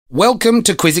Welcome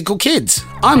to Quizzical Kids.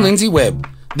 I'm Lindsay Webb.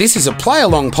 This is a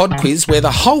play-along pod quiz where the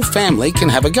whole family can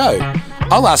have a go.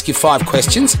 I'll ask you 5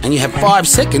 questions and you have 5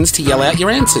 seconds to yell out your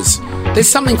answers. There's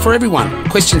something for everyone.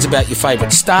 Questions about your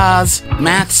favourite stars,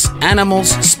 maths,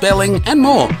 animals, spelling and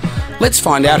more. Let's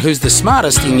find out who's the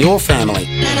smartest in your family.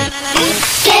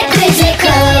 Get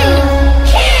Quizzical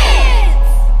Kids!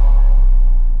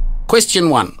 Question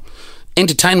 1.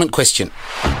 Entertainment question.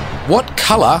 What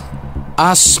colour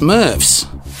are Smurfs?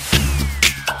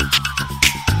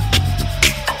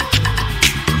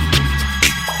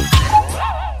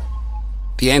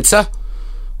 The answer?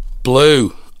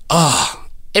 Blue. Oh,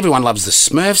 everyone loves the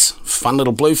Smurfs. Fun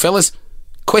little blue fellas.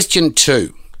 Question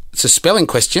 2. It's a spelling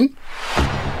question.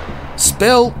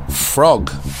 Spell frog.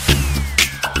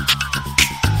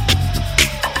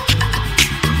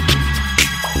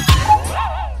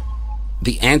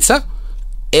 The answer?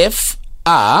 F-R-O-G.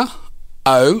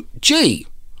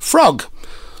 Frog.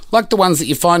 Like the ones that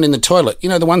you find in the toilet. You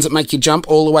know, the ones that make you jump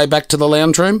all the way back to the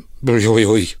lounge room?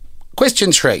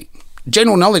 Question 3.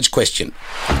 General knowledge question.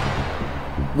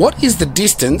 What is the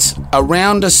distance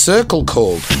around a circle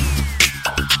called?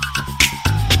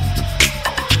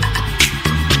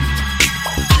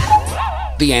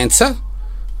 The answer?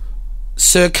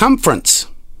 Circumference.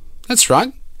 That's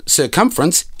right.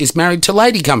 Circumference is married to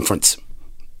ladicumference.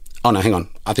 Oh no, hang on.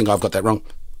 I think I've got that wrong.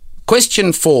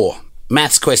 Question 4.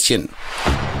 Maths question.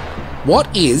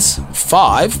 What is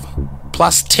 5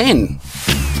 plus 10?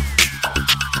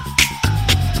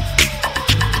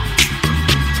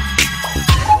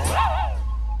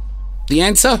 The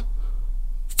answer?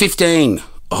 15.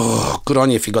 Oh, good on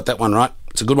you if you got that one right.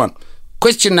 It's a good one.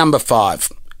 Question number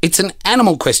 5. It's an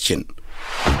animal question.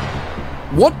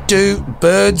 What do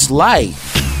birds lay?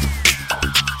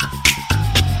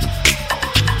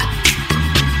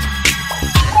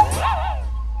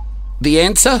 The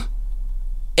answer?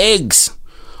 Eggs.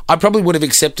 I probably would have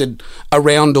accepted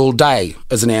around all day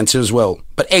as an answer as well,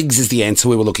 but eggs is the answer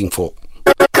we were looking for.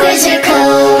 Quizzical!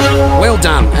 Well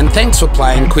done, and thanks for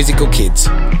playing Quizzical Kids.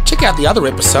 Check out the other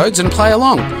episodes and play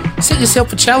along. Set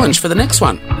yourself a challenge for the next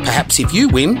one. Perhaps if you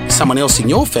win, someone else in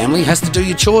your family has to do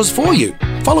your chores for you.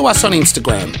 Follow us on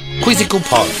Instagram, Quizzical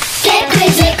Pod. Get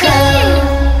Quizzical!